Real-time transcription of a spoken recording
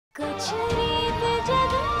कुछ रीत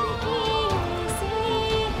जगत की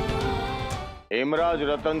हेमराज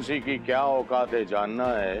रतन सिंह की क्या औकात है जानना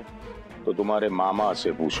है तो तुम्हारे मामा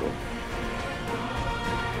से पूछो।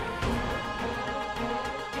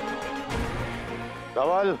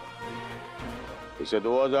 धवल, इसे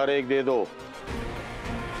 2001 दे दो।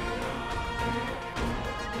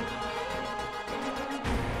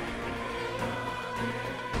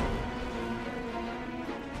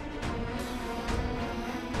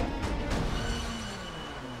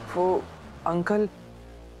 वो अंकल,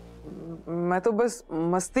 मैं तो बस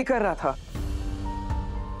मस्ती कर रहा था।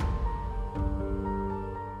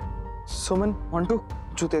 सुमन, मोंटू,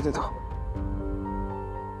 जूते दे दो।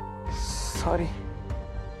 सॉरी।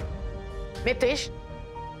 मितेश,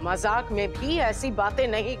 मजाक में भी ऐसी बातें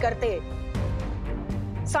नहीं करते।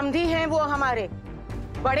 समधी हैं वो हमारे,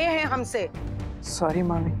 बड़े हैं हमसे। सॉरी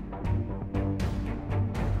मामी।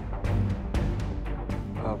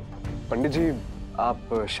 पंडित जी,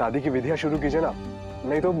 आप शादी की विधियां शुरू कीजिए ना,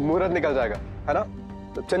 नहीं तो मुहूर्त निकल जाएगा, है ना?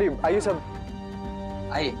 तो चलिए, आइए सब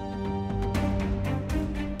आइए।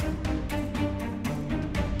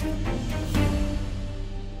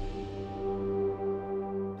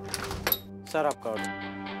 सर, आपका ऑर्डर।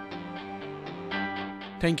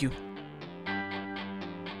 Thank you.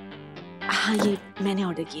 हाँ, ये मैंने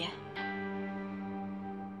ऑर्डर किया है।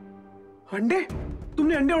 अंडे?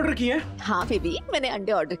 तुमने अंडे ऑर्डर किए हैं? हाँ बेबी, मैंने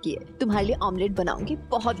अंडे ऑर्डर किए। तुम्हारे लिए ऑमलेट बनाऊंगी,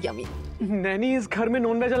 बहुत यमी। नैनी, इस घर में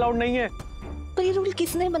नॉनवेज अलाउड नहीं है। पर ये रूल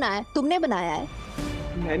किसने बनाया? तुमने बनाया है।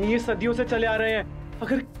 नैनी, ये सदियों से चले आ रहे हैं,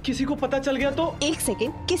 अगर किसी को पता चल गया तो। एक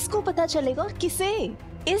सेकेंड, किसको पता चलेगा और किसे?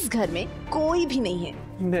 इस घर में कोई भी नहीं है।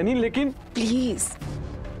 नैनी, लेकिन प्लीज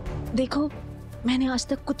देखो, मैंने आज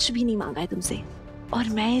तक कुछ भी नहीं मांगा है तुमसे, और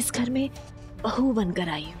मैं इस घर में बहू बनकर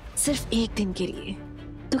आई हूँ सिर्फ एक दिन के लिए।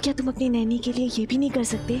 तो क्या तुम अपनी नैनी के लिए ये भी नहीं कर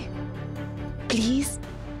सकते? प्लीज,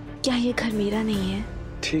 क्या ये घर मेरा नहीं है?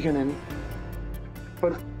 ठीक है नैनी,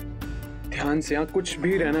 पर ध्यान से, यहाँ कुछ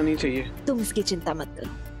भी रहना नहीं चाहिए। तुम इसकी चिंता मत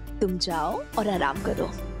करो, तुम जाओ और आराम करो।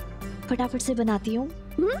 फटाफट से बनाती हूँ।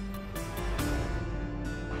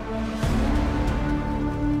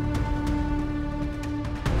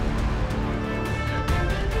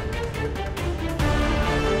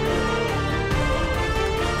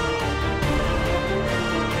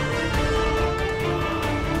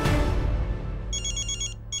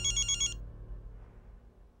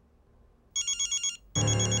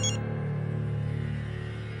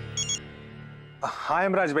 हाँ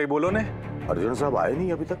हेमराज भाई, बोलो ने। अर्जुन साहब आए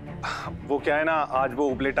नहीं अभी तक? वो क्या है ना, आज वो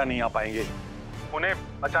उपलेटा नहीं आ पाएंगे, उन्हें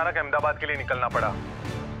अचानक अहमदाबाद के लिए निकलना पड़ा।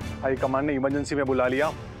 हाई कमांड ने इमरजेंसी में बुला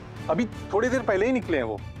लिया, अभी थोड़ी देर पहले ही निकले हैं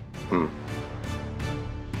वो।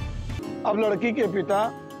 अब लड़की के पिता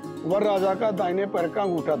वर राजा का दाहिने पैर का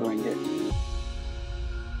अंगूठा धोएंगे।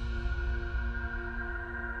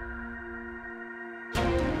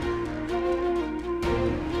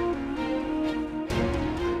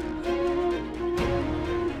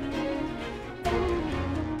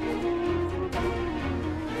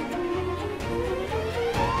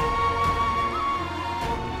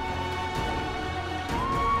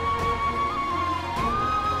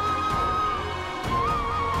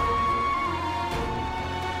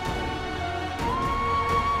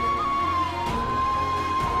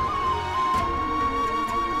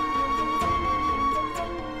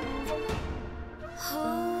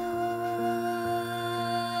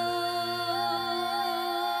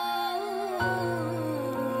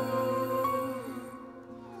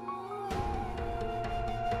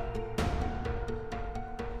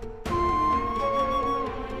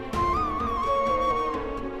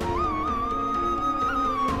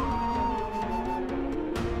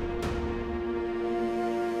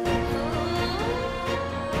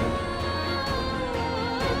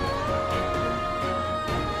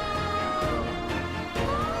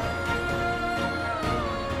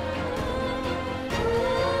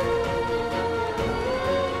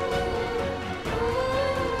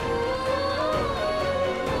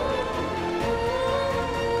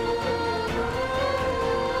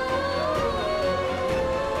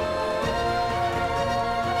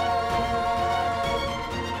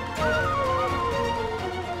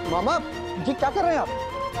 मामा जी, क्या कर रहे हैं आप?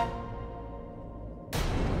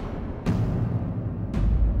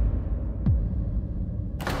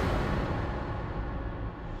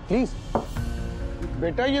 प्लीज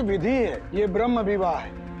बेटा, ये विधि है, ये ब्रह्म विवाह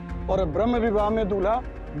है, और ब्रह्म विवाह में दूल्हा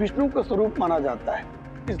विष्णु का स्वरूप माना जाता है।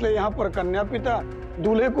 इसलिए यहाँ पर कन्या पिता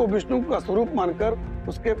दूल्हे को विष्णु का स्वरूप मानकर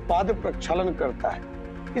उसके पाद प्रक्षालन करता है।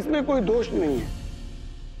 इसमें कोई दोष नहीं है।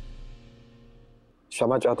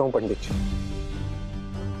 क्षमा चाहता हूँ पंडित जी,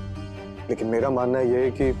 लेकिन मेरा मानना यह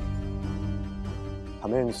है कि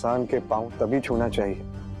हमें इंसान के पांव तभी छूना चाहिए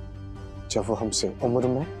जब वो हमसे उम्र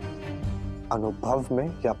में, अनुभव में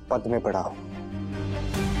या पद में बड़ा हो।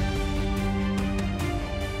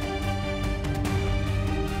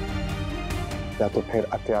 या तो फिर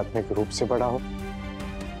आध्यात्मिक रूप से बड़ा हो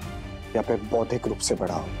या फिर बौद्धिक रूप से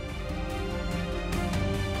बड़ा हो।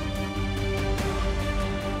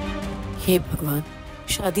 हे भगवान,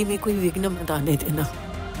 शादी में कोई विघ्न मत आने देना।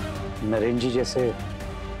 नरेन जी जैसे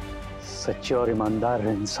सच्चे और ईमानदार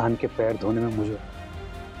इंसान के पैर धोने में मुझे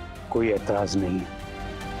कोई एतराज नहीं है।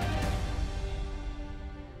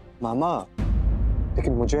 मामा,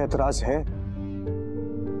 लेकिन मुझे एतराज है।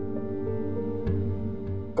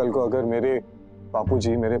 कल को अगर मेरे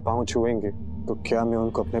बापूजी मेरे पांव छुएंगे तो क्या मैं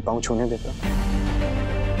उनको अपने पांव छूने देता?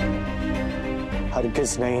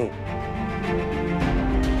 हरगिज़ नहीं।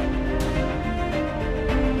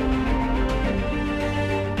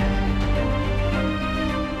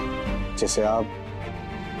 जैसे आप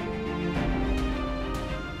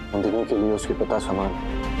नंदिनी के लिए उसके पिता समान,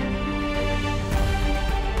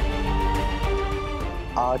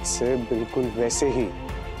 आज से बिल्कुल वैसे ही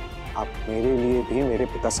आप मेरे लिए भी मेरे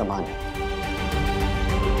पिता समान हैं।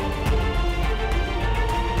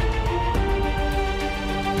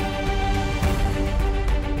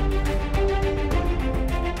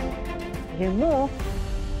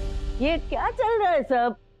 ये क्या चल रहा है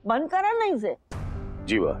सब? बंद करा नहीं से?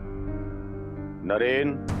 जी वाह।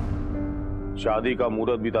 नरेन, शादी का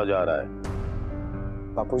मुहूर्त बीता जा रहा है।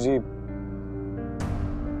 बापूजी,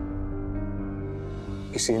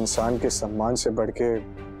 किसी इंसान के सम्मान से बढ़ के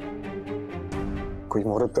कोई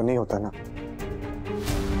मुहूर्त तो नहीं होता ना।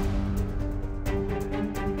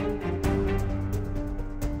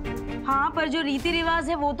 हाँ, पर जो रीति रिवाज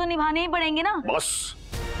है वो तो निभाने ही पड़ेंगे ना। बस,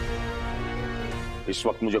 इस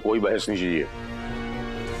वक्त मुझे कोई बहस नहीं चाहिए।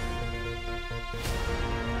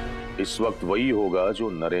 इस वक्त वही होगा जो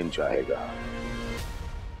नरेन चाहेगा।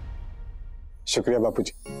 शुक्रिया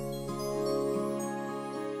बापूजी।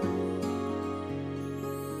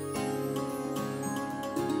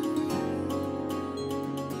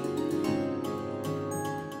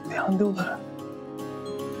 ध्यान दो उधर।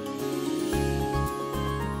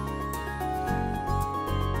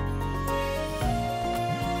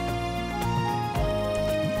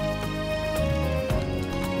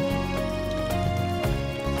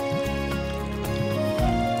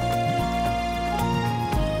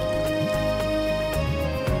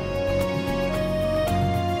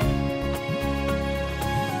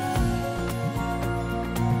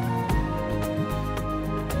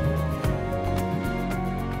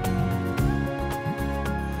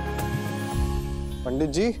 पंडित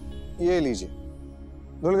जी, ये लीजिए।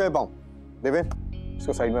 धुल गए पाँव। देवे,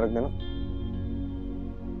 इसको साइड में रख देना।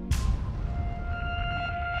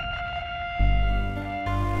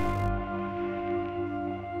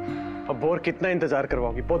 अब और कितना इंतजार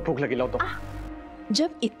करवाओगी? बहुत भूख लगी। लाओ तो।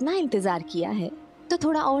 जब इतना इंतजार किया है तो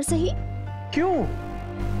थोड़ा और सही। क्यों?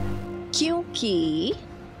 क्योंकि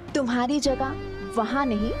तुम्हारी जगह वहां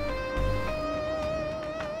नहीं,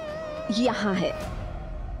 यहां है।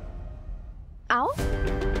 आओ।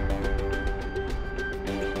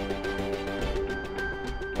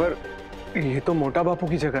 पर ये तो मोटा बापू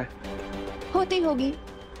की जगह है। होती होगी,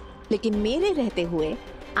 लेकिन मेरे रहते हुए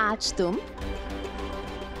आज तुम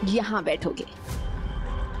यहां बैठोगे।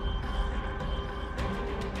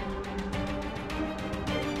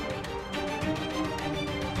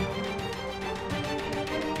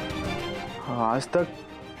 आज तक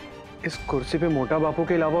इस कुर्सी पे मोटा बापू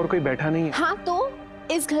के अलावा और कोई बैठा नहीं है। हाँ, तो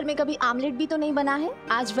इस घर में कभी आमलेट भी तो नहीं बना है।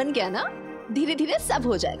 आज बन गया ना, धीरे धीरे सब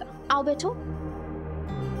हो जाएगा। आओ बैठो।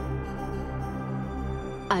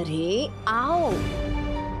 अरे आओ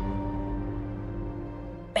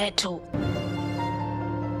बैठो।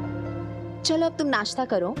 चलो अब तुम नाश्ता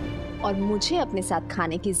करो और मुझे अपने साथ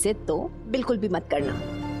खाने की जिद तो बिल्कुल भी मत करना,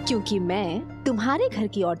 क्योंकि मैं तुम्हारे घर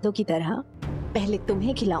की औरतों की तरह पहले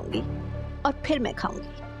तुम्हें खिलाऊंगी और फिर मैं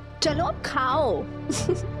खाऊंगी। चलो अब खाओ।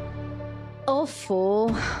 ओफो,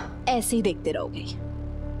 ऐसे ही देखते रहोगे।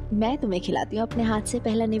 मैं तुम्हें खिलाती हूँ अपने हाथ से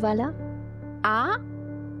पहला निवाला। आ,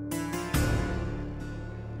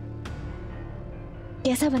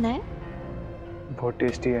 कैसा बना है? बहुत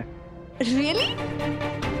टेस्टी है। रियली?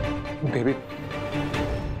 बेबी,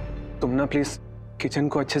 तुम ना प्लीज किचन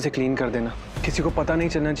को अच्छे से क्लीन कर देना। किसी को पता नहीं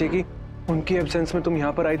चलना चाहिए कि उनकी एब्सेंस में तुम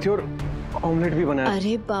यहाँ पर आई थी और ऑमलेट भी बनाया।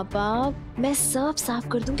 अरे बाबा, मैं सब साफ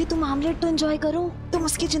कर दूंगी, तुम ऑमलेट तो एंजॉय करो। तुम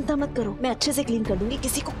उसकी चिंता मत करो, मैं अच्छे से क्लीन कर दूंगी,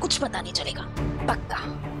 किसी को कुछ पता नहीं चलेगा, पक्का।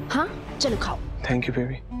 हाँ चलो खाओ। Thank you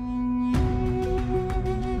baby.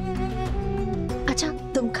 अच्छा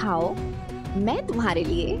तुम खाओ, मैं तुम्हारे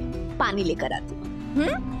लिए पानी लेकर आती हूँ।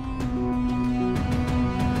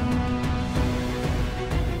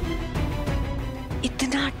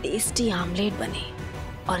 टेस्टी आमलेट बने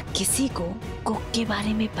और किसी को कुक के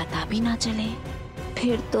बारे में पता भी ना चले,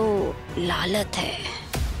 फिर तो लालत है।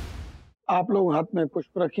 आप लोग हाथ में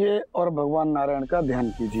पुष्प रखिए और भगवान नारायण का ध्यान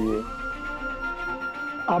कीजिए।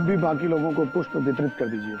 आप भी बाकी लोगों को पुष्प वितरित कर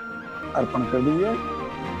दीजिए, अर्पण कर दीजिए।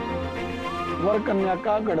 वर कन्या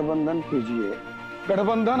का गठबंधन कीजिए।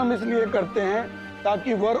 गठबंधन हम इसलिए करते हैं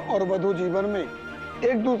ताकि वर और वधू जीवन में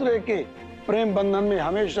एक दूसरे के प्रेम बंधन में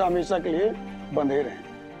हमेशा हमेशा के लिए बंधे रहें।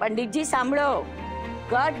 पंडित जी सांभळो,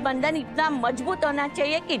 गठबंधन इतना मजबूत होना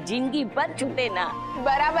चाहिए कि जिंदगी भर छूटे ना।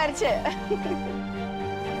 बराबर छे।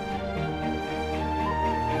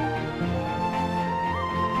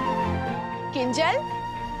 किंजल,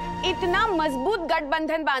 इतना मजबूत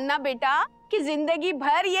गठबंधन बांधना बेटा कि जिंदगी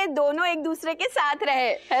भर ये दोनों एक दूसरे के साथ रहे,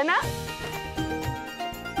 है ना?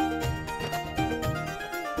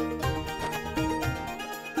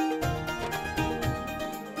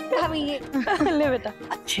 ये ले बेटा,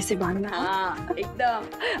 अच्छे से बांधना। हाँ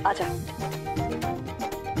एकदम। आजा।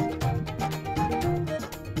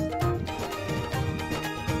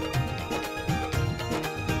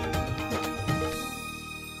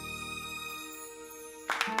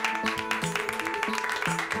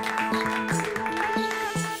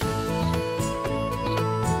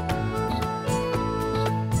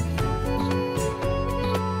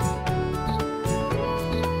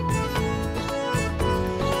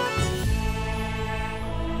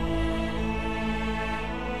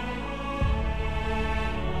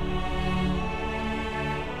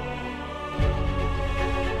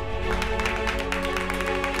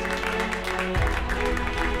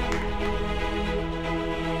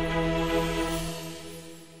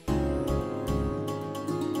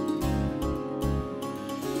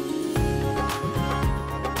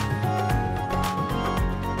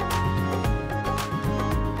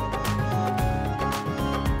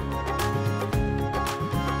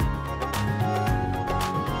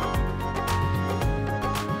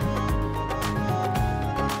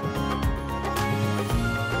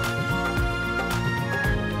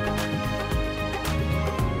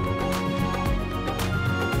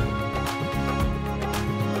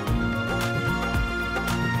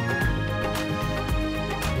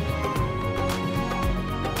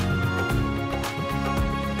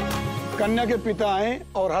 कन्या के पिता आए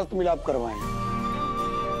और हस्त मिलाप करवाएं।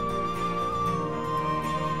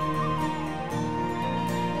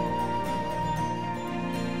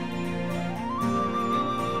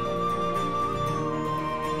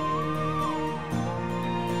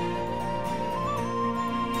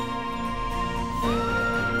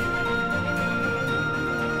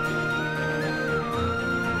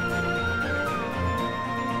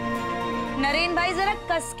 नरेन भाई जरा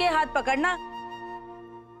कस के हाथ पकड़ना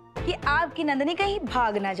कि आपकी नंदिनी कहीं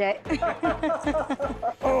भाग ना जाए।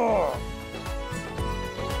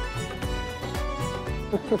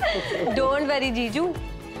 डोंट वरी जीजू,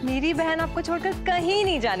 मेरी बहन आपको छोड़कर कहीं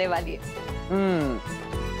नहीं जाने वाली है।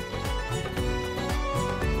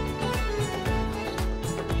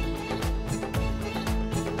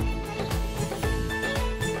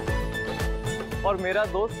 और मेरा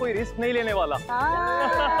दोस्त कोई रिस्क नहीं लेने वाला।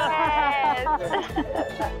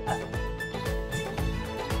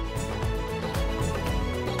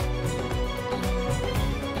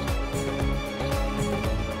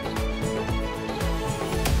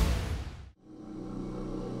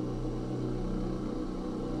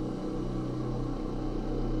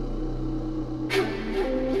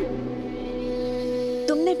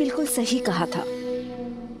 तुमने बिल्कुल सही कहा था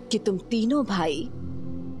कि तुम तीनों भाई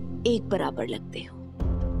एक बराबर लगते हो,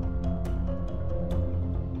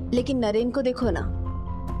 लेकिन नरेन को देखो ना,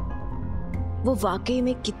 वो वाकई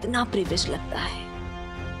में कितना प्रिविलेज लगता है।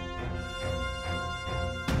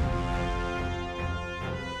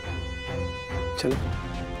 चलो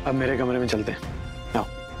अब मेरे कमरे में चलते हैं। आओ।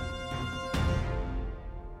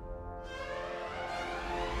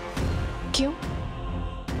 क्यों?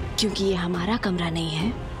 क्योंकि ये हमारा कमरा नहीं है।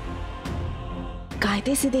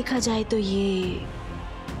 कायदे से देखा जाए तो ये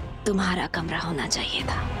तुम्हारा कमरा होना चाहिए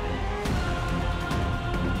था।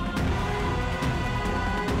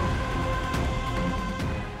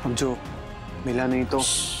 अब जो मिला नहीं तो?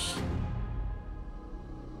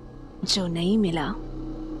 जो नहीं मिला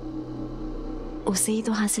उसे ही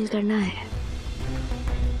तो हासिल करना है।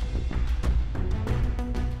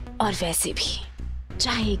 और वैसे भी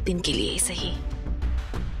चाहे एक दिन के लिए ही सही,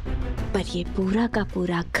 पर ये पूरा का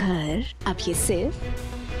पूरा घर अब ये सिर्फ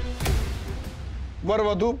वर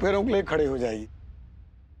वधू पैरों के लिए खड़े हो जाएगी।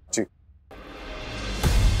 जी।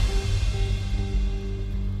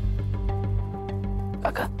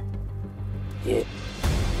 काका, ये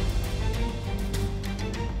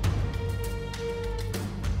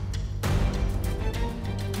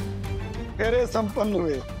फेरे संपन्न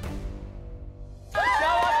हुए।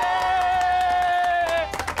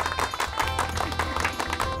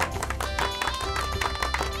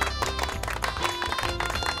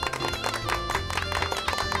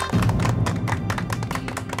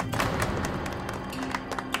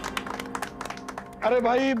 अरे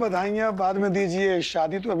भाई बधाइयाँ बाद में दीजिए,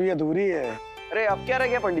 शादी तो अभी अधूरी है। अरे अब क्या रह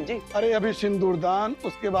गया पंडित जी? अरे अभी सिंदूरदान,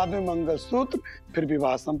 उसके बाद में मंगलसूत्र, फिर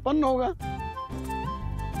विवाह संपन्न होगा।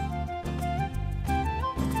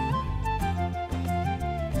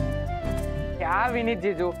 क्या विनीत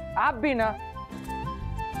जीजू, आप भी ना।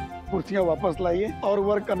 कुर्सियां वापस लाइए और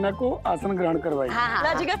वर कन्या को आसन ग्रहण करवाइए।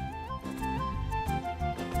 हाँ।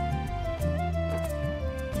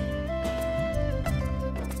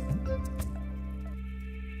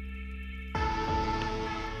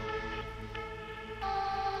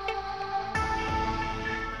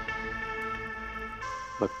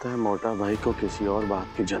 लगता है मोटा भाई को किसी और बात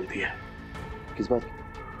की जल्दी है। किस बात?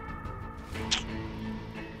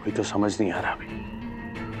 कोई तो समझ नहीं आ रहा अभी,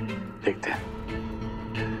 देखते हैं।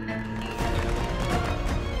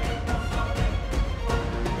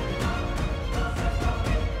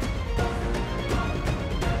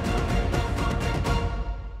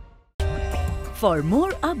 For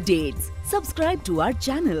more updates, subscribe to our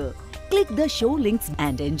channel, click the show links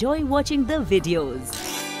and enjoy watching the videos.